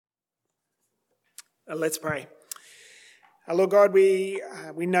Let's pray. Lord God, we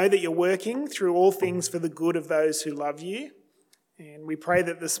know that you're working through all things for the good of those who love you. And we pray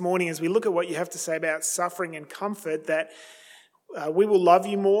that this morning, as we look at what you have to say about suffering and comfort, that we will love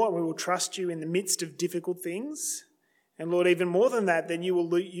you more and we will trust you in the midst of difficult things. And Lord, even more than that, then you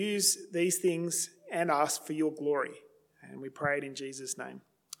will use these things and us for your glory. And we pray it in Jesus' name.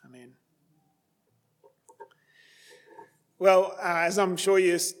 Amen. Well, as I'm sure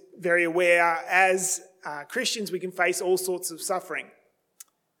you're very aware, as Christians we can face all sorts of suffering.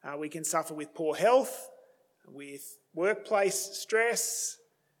 We can suffer with poor health, with workplace stress,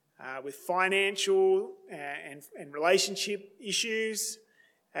 with financial and relationship issues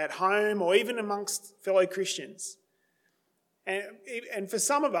at home or even amongst fellow Christians. And for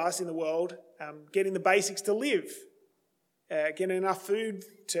some of us in the world, getting the basics to live, getting enough food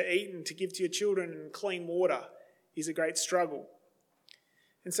to eat and to give to your children and clean water is a great struggle.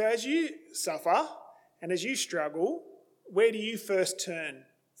 And so as you suffer and as you struggle, where do you first turn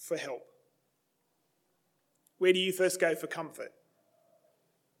for help? Where do you first go for comfort?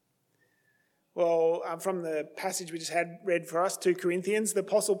 Well, from the passage we just had read for us, 2 Corinthians, the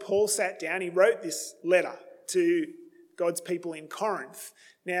Apostle Paul sat down, he wrote this letter to God's people in Corinth.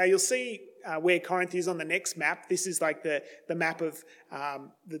 Now you'll see where Corinth is on the next map. This is like the map of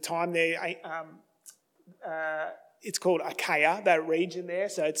the time there. It's called Achaia, that region there.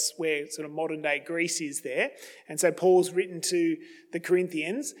 So it's where sort of modern day Greece is there. And so Paul's written to the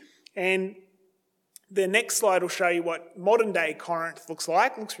Corinthians. And the next slide will show you what modern day Corinth looks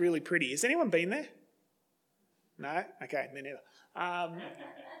like. It looks really pretty. Has anyone been there? No? Okay, me neither.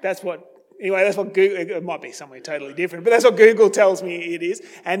 That's what Google, it might be somewhere totally different, but that's what Google tells me it is.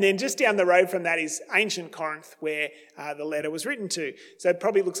 And then just down the road from that is ancient Corinth, where the letter was written to. So it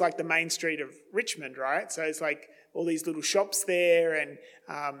probably looks like the main street of Richmond, right? So it's like all these little shops there and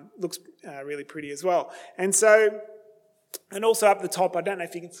looks really pretty as well. And also up the top, I don't know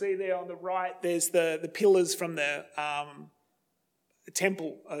if you can see there on the right, there's the pillars from the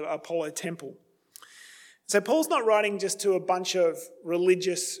temple, Apollo temple. So Paul's not writing just to a bunch of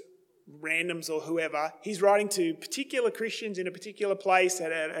religious randoms or whoever. He's writing to particular Christians in a particular place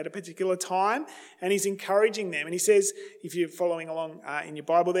at a particular time, and he's encouraging them. And he says, if you're following along in your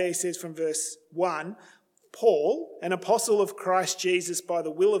Bible there, he says from verse 1, Paul, an apostle of Christ Jesus by the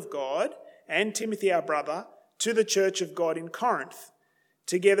will of God, and Timothy our brother, to the church of God in Corinth,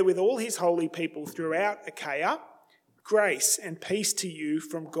 together with all his holy people throughout Achaia, grace and peace to you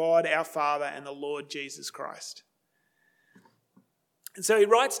from God our Father and the Lord Jesus Christ. And so he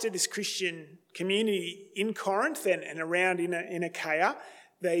writes to this Christian community in Corinth and around in Achaia.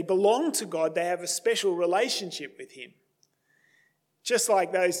 They belong to God. They have a special relationship with him. Just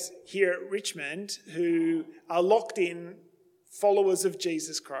like those here at Richmond who are locked in followers of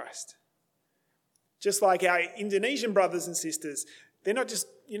Jesus Christ. Just like our Indonesian brothers and sisters. They're not just,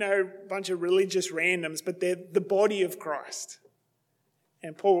 a bunch of religious randoms, but they're the body of Christ.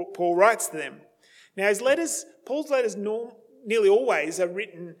 And Paul writes to them. Now Paul's letters nearly always are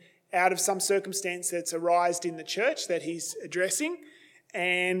written out of some circumstance that's arisen in the church that he's addressing.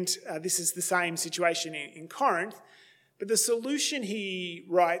 And this is the same situation in Corinth. But the solution he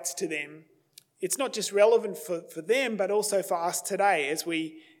writes to them, it's not just relevant for them, but also for us today as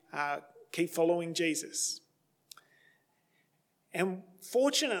we keep following Jesus. And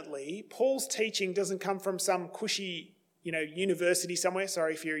fortunately, Paul's teaching doesn't come from some cushy university somewhere.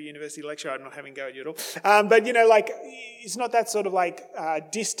 Sorry if you're a university lecturer, I'm not having a go at you at all. But, it's not that sort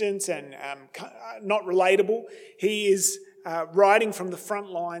of distance and not relatable. He is writing from the front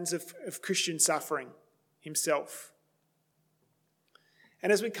lines of Christian suffering himself.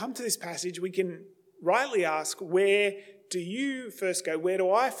 And as we come to this passage, we can rightly ask, where do you first go? Where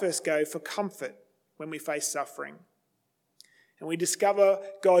do I first go for comfort when we face suffering? And we discover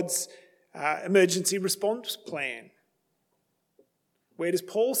God's emergency response plan. Where does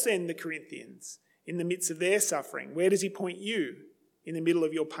Paul send the Corinthians in the midst of their suffering? Where does he point you in the middle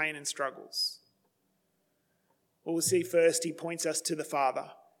of your pain and struggles? Well, we'll see first he points us to the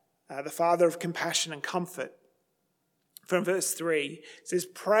Father of compassion and comfort. From verse 3, it says,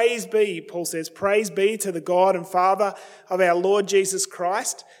 Paul says, praise be to the God and Father of our Lord Jesus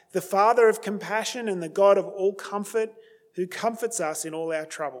Christ, the Father of compassion and the God of all comfort, who comforts us in all our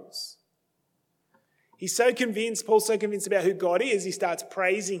troubles. Paul's so convinced about who God is, he starts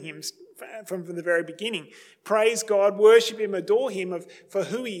praising him from the very beginning. Praise God, worship him, adore him for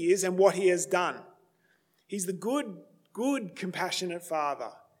who he is and what he has done. He's the good, compassionate Father.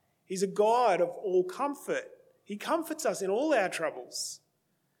 He's a God of all comfort. He comforts us in all our troubles.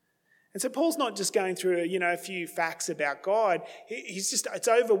 And so Paul's not just going through, a few facts about God. It's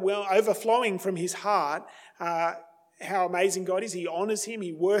overflowing from his heart how amazing God is. He honours him,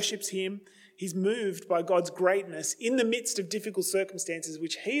 he worships him. He's moved by God's greatness in the midst of difficult circumstances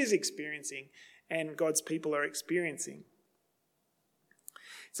which he is experiencing and God's people are experiencing.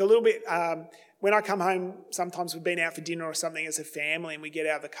 It's a little bit, when I come home, sometimes we've been out for dinner or something as a family and we get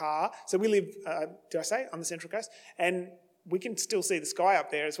out of the car. So we live, on the Central Coast, and we can still see the sky up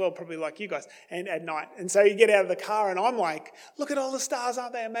there as well, probably like you guys, and at night. And so you get out of the car and I'm like, look at all the stars,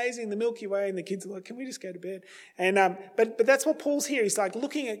 aren't they amazing? The Milky Way. And the kids are like, can we just go to bed? And but that's what Paul's here. He's like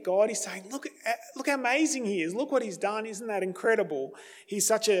looking at God. He's saying, look how amazing he is. Look what he's done. Isn't that incredible? He's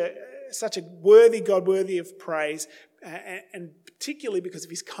such a worthy God, worthy of praise, and particularly because of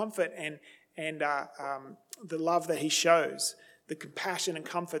his comfort and the love that he shows, the compassion and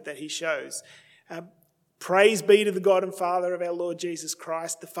comfort that he shows. Praise be to the God and Father of our Lord Jesus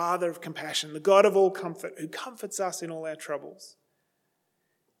Christ, the Father of compassion, the God of all comfort, who comforts us in all our troubles.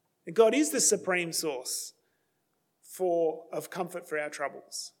 And God is the supreme source of comfort for our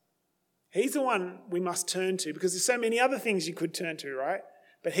troubles. He's the one we must turn to, because there's so many other things you could turn to, right?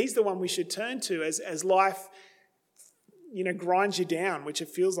 But he's the one we should turn to as life, grinds you down, which it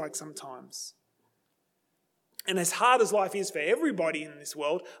feels like sometimes. And as hard as life is for everybody in this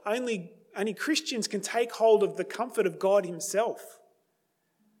world, only Christians can take hold of the comfort of God himself,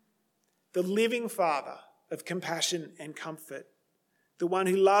 the living Father of compassion and comfort, the one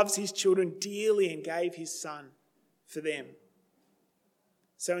who loves his children dearly and gave his Son for them.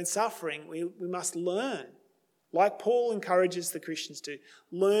 So in suffering, we must learn, like Paul encourages the Christians to,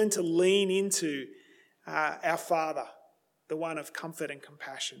 learn to lean into our Father, the one of comfort and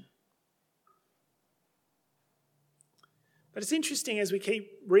compassion. But it's interesting as we keep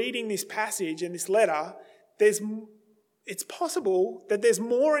reading this passage and this letter, it's possible that there's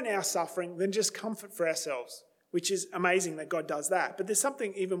more in our suffering than just comfort for ourselves, which is amazing that God does that. But there's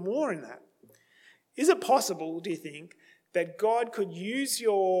something even more in that. Is it possible, do you think, that God could use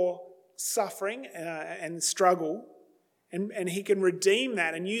your suffering and struggle and he can redeem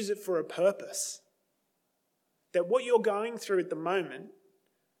that and use it for a purpose? That what you're going through at the moment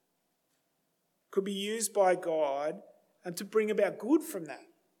could be used by God and to bring about good from that?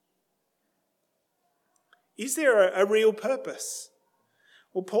 Is there a real purpose?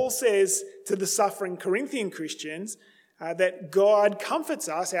 Well, Paul says to the suffering Corinthian Christians that God comforts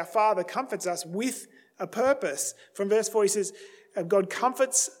us, our Father comforts us with a purpose. From verse 4 he says, God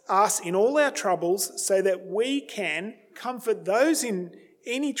comforts us in all our troubles so that we can comfort those in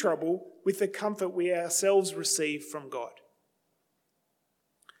any trouble with the comfort we ourselves receive from God.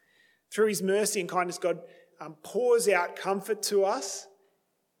 Through his mercy and kindness, God pours out comfort to us.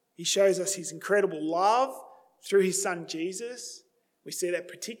 He shows us his incredible love through his Son Jesus. We see that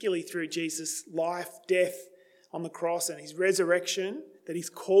particularly through Jesus' life, death on the cross and his resurrection, that he's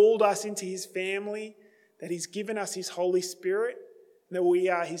called us into his family, that he's given us his Holy Spirit, that we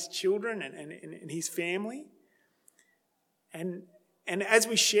are his children and his family. And as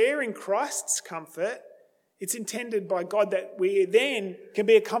we share in Christ's comfort, it's intended by God that we then can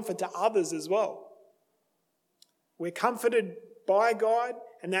be a comfort to others as well. We're comforted by God,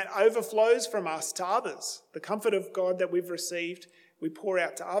 and that overflows from us to others. The comfort of God that we've received, we pour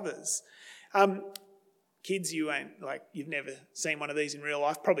out to others. Kids, you've never seen one of these in real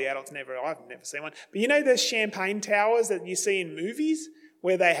life. Probably adults never. I've never seen one. But those champagne towers that you see in movies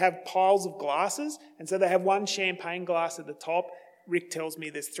where they have piles of glasses, and so they have one champagne glass at the top. Rick tells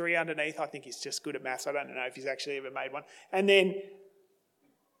me there's 3 underneath. I think he's just good at maths. I don't know if he's actually ever made one. And then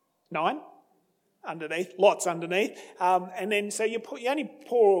 9 underneath, lots underneath. And then so you only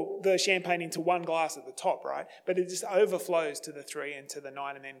pour the champagne into one glass at the top, right? But it just overflows to the 3 and to the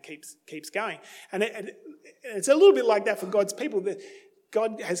 9 and then keeps going. And it's a little bit like that for God's people. That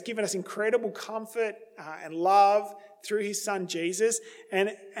God has given us incredible comfort and love through his Son Jesus.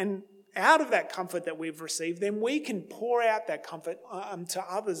 And out of that comfort that we've received, then we can pour out that comfort to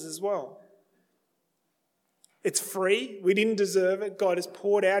others as well. It's free. We didn't deserve it. God has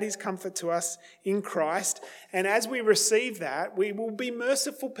poured out his comfort to us in Christ. And as we receive that, we will be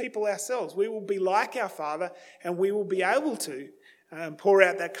merciful people ourselves. We will be like our Father, and we will be able to pour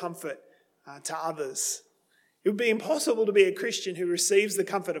out that comfort to others. It would be impossible to be a Christian who receives the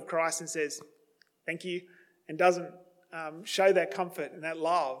comfort of Christ and says, thank you, and doesn't show that comfort and that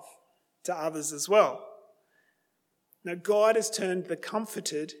love to others as well. Now, God has turned the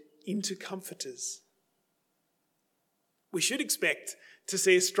comforted into comforters. We should expect to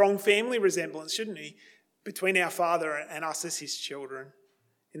see a strong family resemblance, shouldn't we, between our Father and us as his children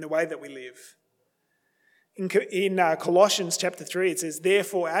in the way that we live. In Colossians chapter 3, it says,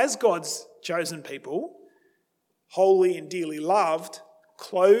 "Therefore, as God's chosen people, holy and dearly loved,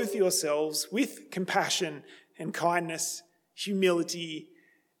 clothe yourselves with compassion and kindness, humility,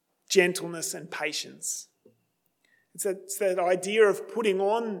 gentleness and patience." It's that idea of putting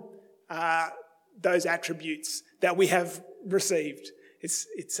on those attributes that we have received.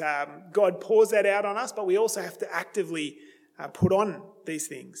 God pours that out on us, but we also have to actively put on these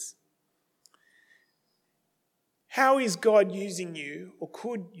things. How is God using you, or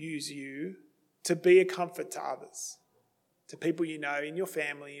could use you, to be a comfort to others, to people you know in your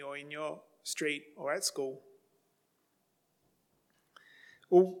family or in your street or at school?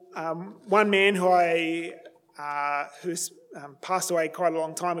 Well, one man who's passed away quite a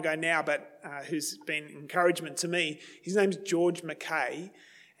long time ago now, but who's been encouragement to me, his name's George Mackay,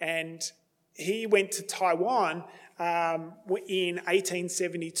 and he went to Taiwan in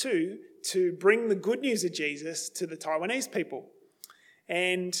 1872 to bring the good news of Jesus to the Taiwanese people.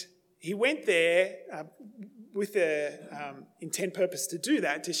 And he went there with the intent purpose to do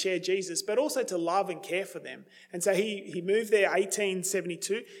that, to share Jesus, but also to love and care for them. And so he moved there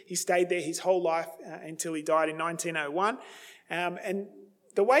 1872. He stayed there his whole life until he died in 1901. And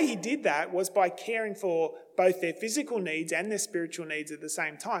the way he did that was by caring for both their physical needs and their spiritual needs at the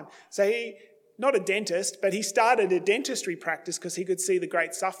same time. So he, not a dentist, but he started a dentistry practice because he could see the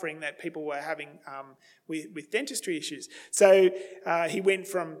great suffering that people were having with dentistry issues. So he went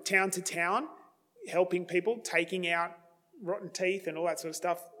from town to town, helping people, taking out rotten teeth and all that sort of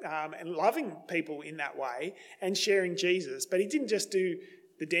stuff, and loving people in that way and sharing Jesus. But he didn't just do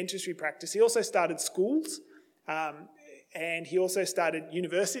the dentistry practice. He also started schools, and he also started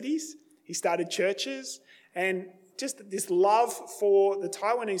universities. He started churches, and just this love for the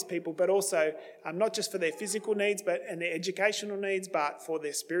Taiwanese people, but also not just for their physical needs and their educational needs, but for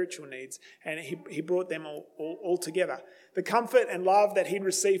their spiritual needs. And he brought them all together. The comfort and love that he'd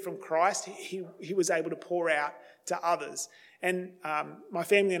received from Christ, he was able to pour out to others. And my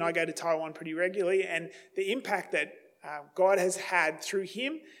family and I go to Taiwan pretty regularly, and the impact that God has had through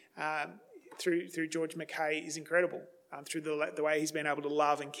him, through George Mackay, is incredible, through the way he's been able to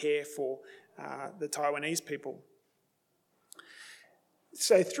love and care for the Taiwanese people.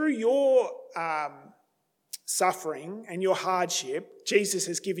 So through your suffering and your hardship, Jesus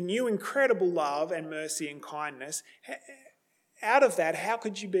has given you incredible love and mercy and kindness. Out of that, how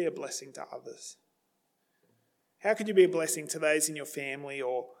could you be a blessing to others? How could you be a blessing to those in your family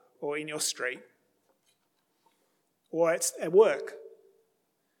or in your street? Or at work?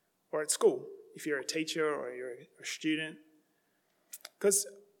 Or at school, if you're a teacher or you're a student? Because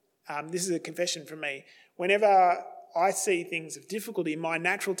this is a confession from me. Whenever I see things of difficulty, my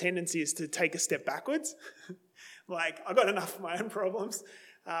natural tendency is to take a step backwards. Like, I've got enough of my own problems.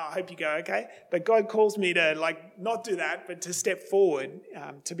 I hope you go okay. But God calls me to not do that, but to step forward,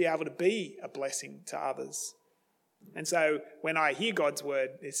 to be able to be a blessing to others. And so when I hear God's word,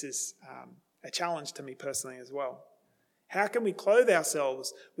 this is a challenge to me personally as well. How can we clothe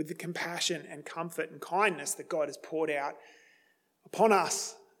ourselves with the compassion and comfort and kindness that God has poured out upon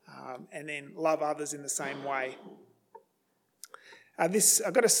us, and then love others in the same way? I've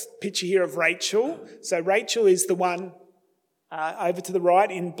got a picture here of Rachel. So Rachel is the one over to the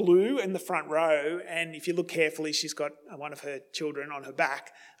right in blue in the front row. And if you look carefully, she's got one of her children on her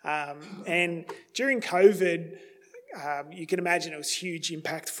back. And during COVID, you can imagine it was a huge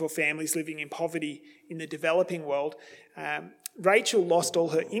impact for families living in poverty in the developing world. Rachel lost all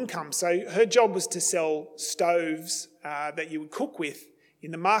her income. So her job was to sell stoves that you would cook with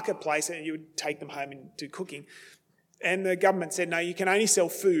in the marketplace, and you would take them home and do cooking. And the government said, no, you can only sell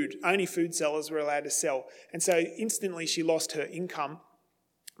food. Only food sellers were allowed to sell. And so instantly she lost her income,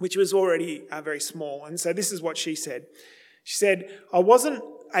 which was already very small. And so this is what she said. She said, I wasn't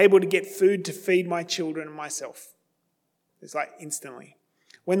able to get food to feed my children and myself. It's like instantly.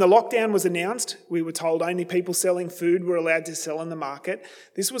 When the lockdown was announced, we were told only people selling food were allowed to sell in the market.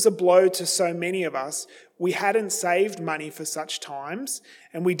 This was a blow to so many of us. We hadn't saved money for such times,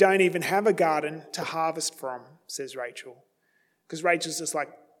 and we don't even have a garden to harvest from, says Rachel. Because Rachel's just like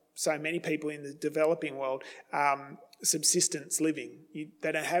so many people in the developing world, subsistence living.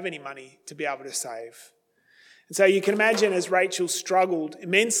 They don't have any money to be able to save. And so you can imagine as Rachel struggled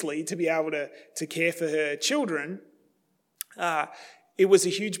immensely to be able to care for her children, it was a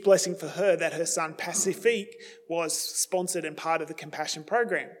huge blessing for her that her son Pacifique was sponsored and part of the Compassion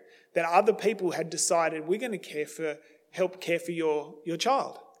program. That other people had decided, we're going to help care for your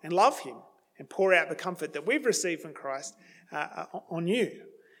child and love him and pour out the comfort that we've received from Christ on you.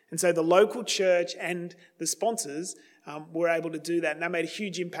 And so the local church and the sponsors were able to do that. And that made a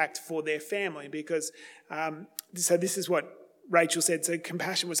huge impact for their family because, so this is what Rachel said. So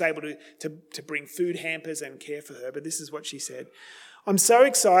Compassion was able to bring food hampers and care for her. But this is what she said. I'm so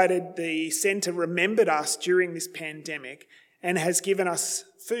excited the centre remembered us during this pandemic and has given us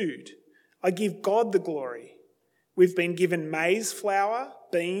food. I give God the glory. We've been given maize flour,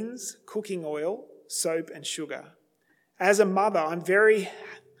 beans, cooking oil, soap and sugar. As a mother, I'm very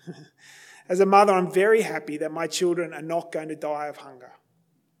happy that my children are not going to die of hunger.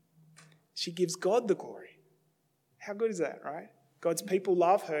 She gives God the glory. How good is that, right? God's people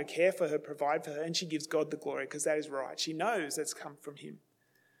love her, care for her, provide for her, and she gives God the glory because that is right. She knows that's come from him.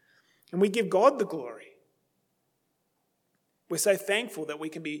 And we give God the glory. We're so thankful that we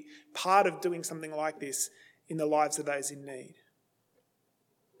can be part of doing something like this in the lives of those in need.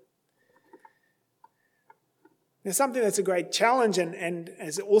 Now, something that's a great challenge and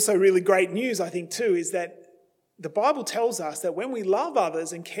is also really great news, I think, too, is that the Bible tells us that when we love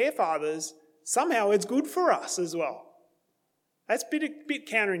others and care for others, somehow it's good for us as well. That's a bit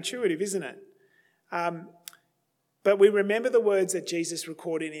counterintuitive, isn't it? But we remember the words that Jesus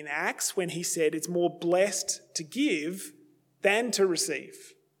recorded in Acts when he said it's more blessed to give than to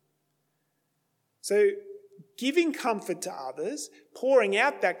receive. So giving comfort to others, pouring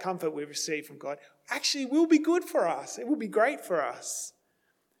out that comfort we receive from God, actually will be good for us. It will be great for us.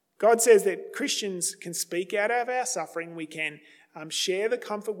 God says that Christians can speak out of our suffering. We can share the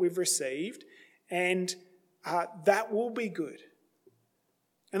comfort we've received, and that will be good.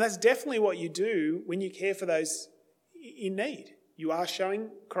 And that's definitely what you do when you care for those in need. You are showing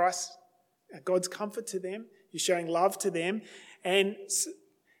Christ, God's comfort to them. You're showing love to them. And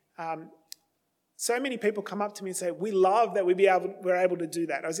so many people come up to me and say, we love that we're able to do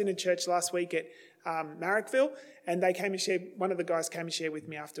that. I was in a church last week at Marrickville, and they came and shared, one of the guys came and shared with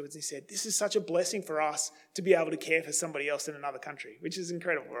me afterwards. He said, this is such a blessing for us to be able to care for somebody else in another country, which is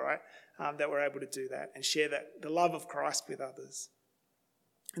incredible, right? That we're able to do that and share the love of Christ with others.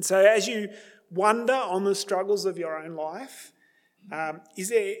 And so as you wonder on the struggles of your own life, is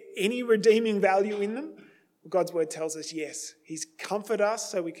there any redeeming value in them? Well, God's word tells us yes. He's comforted us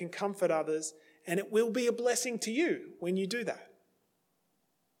so we can comfort others, and it will be a blessing to you when you do that.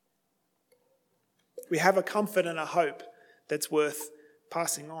 We have a comfort and a hope that's worth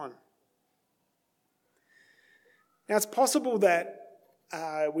passing on. Now, it's possible that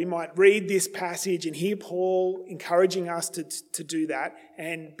we might read this passage and hear Paul encouraging us to do that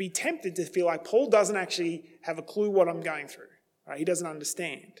and be tempted to feel like Paul doesn't actually have a clue what I'm going through. Right? He doesn't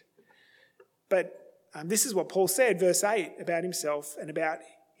understand. But this is what Paul said, verse 8, about himself and about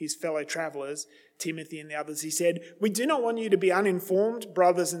his fellow travellers, Timothy and the others. He said, we do not want you to be uninformed,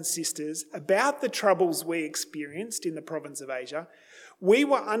 brothers and sisters, about the troubles we experienced in the province of Asia. We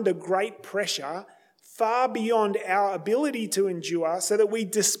were under great pressure, far beyond our ability to endure, so that we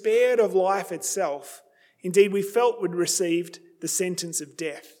despaired of life itself. Indeed, we felt we'd received the sentence of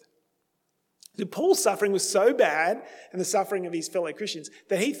death. So Paul's suffering was so bad, and the suffering of his fellow Christians,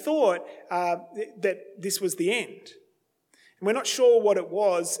 that he thought that this was the end. And we're not sure what it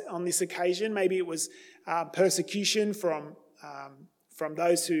was on this occasion. Maybe it was persecution from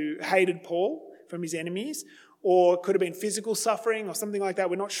those who hated Paul, from his enemies, or it could have been physical suffering or something like that.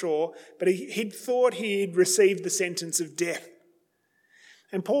 We're not sure. But he'd thought he'd received the sentence of death.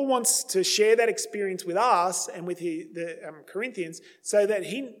 And Paul wants to share that experience with us and with the Corinthians so that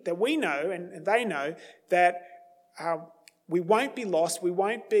we know and they know that we won't be lost, we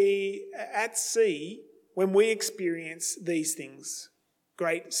won't be at sea when we experience these things,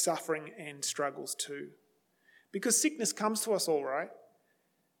 great suffering and struggles too. Because sickness comes to us all, right?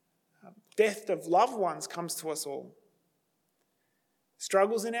 Death of loved ones comes to us all.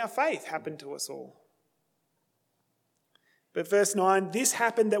 Struggles in our faith happen to us all. But verse 9, this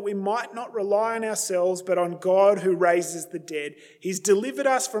happened that we might not rely on ourselves, but on God who raises the dead. He's delivered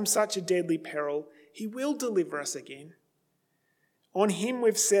us from such a deadly peril. He will deliver us again. On him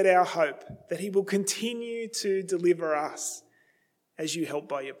we've set our hope that he will continue to deliver us as you help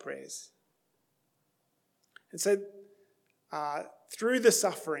by your prayers. And so through the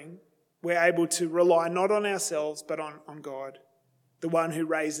suffering, we're able to rely not on ourselves, but on God, the one who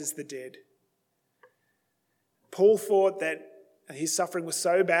raises the dead. Paul thought that his suffering was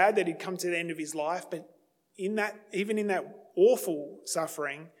so bad that he'd come to the end of his life, but even in that awful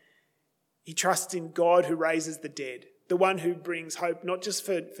suffering, he trusts in God who raises the dead, the one who brings hope not just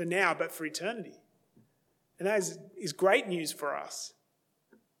for now, but for eternity. And that is great news for us.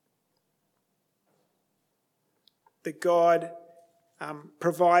 That God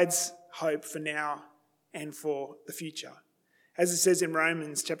provides hope for now and for the future. As it says in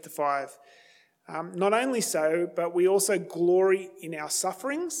Romans chapter 5, Not only so, but we also glory in our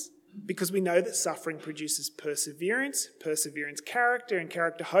sufferings because we know that suffering produces perseverance, perseverance character, and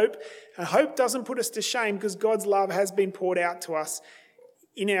character hope. And hope doesn't put us to shame because God's love has been poured out to us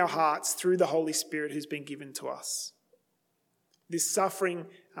in our hearts through the Holy Spirit who's been given to us. This suffering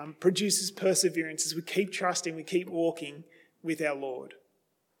produces perseverance as we keep trusting, we keep walking with our Lord.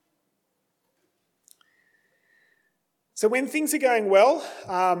 So when things are going well,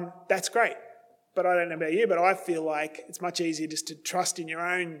 that's great. But I don't know about you, but I feel like it's much easier just to trust in your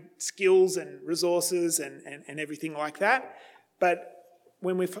own skills and resources and everything like that. But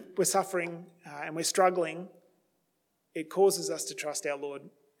when we're suffering and we're struggling, it causes us to trust our Lord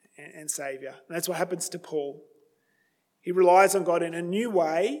and Saviour. And that's what happens to Paul. He relies on God in a new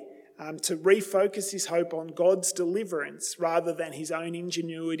way to refocus his hope on God's deliverance rather than his own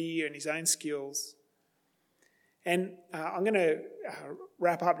ingenuity and his own skills. And I'm going to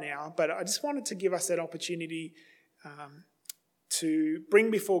wrap up now, but I just wanted to give us that opportunity to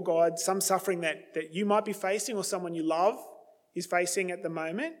bring before God some suffering that you might be facing or someone you love is facing at the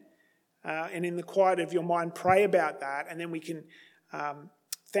moment. And in the quiet of your mind, pray about that. And then we can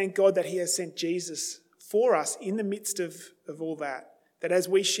thank God that he has sent Jesus for us in the midst of all that. That as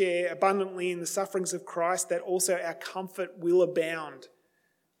we share abundantly in the sufferings of Christ, that also our comfort will abound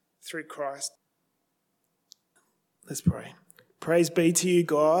through Christ. Let's pray. Praise be to you,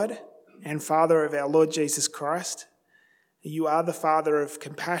 God and Father of our Lord Jesus Christ. You are the Father of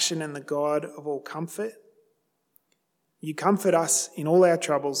compassion and the God of all comfort. You comfort us in all our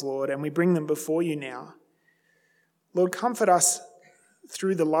troubles, Lord, and we bring them before you now. Lord, comfort us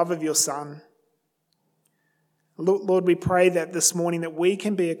through the love of your Son. Lord, we pray that this morning that we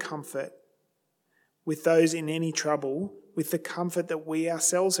can be a comfort with those in any trouble, with the comfort that we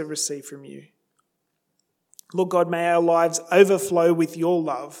ourselves have received from you. Lord God, may our lives overflow with your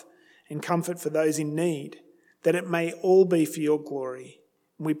love and comfort for those in need, that it may all be for your glory.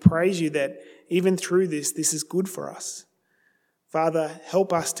 And we praise you that even through this is good for us. Father,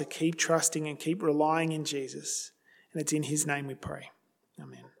 help us to keep trusting and keep relying in Jesus. And it's in his name we pray.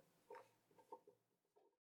 Amen.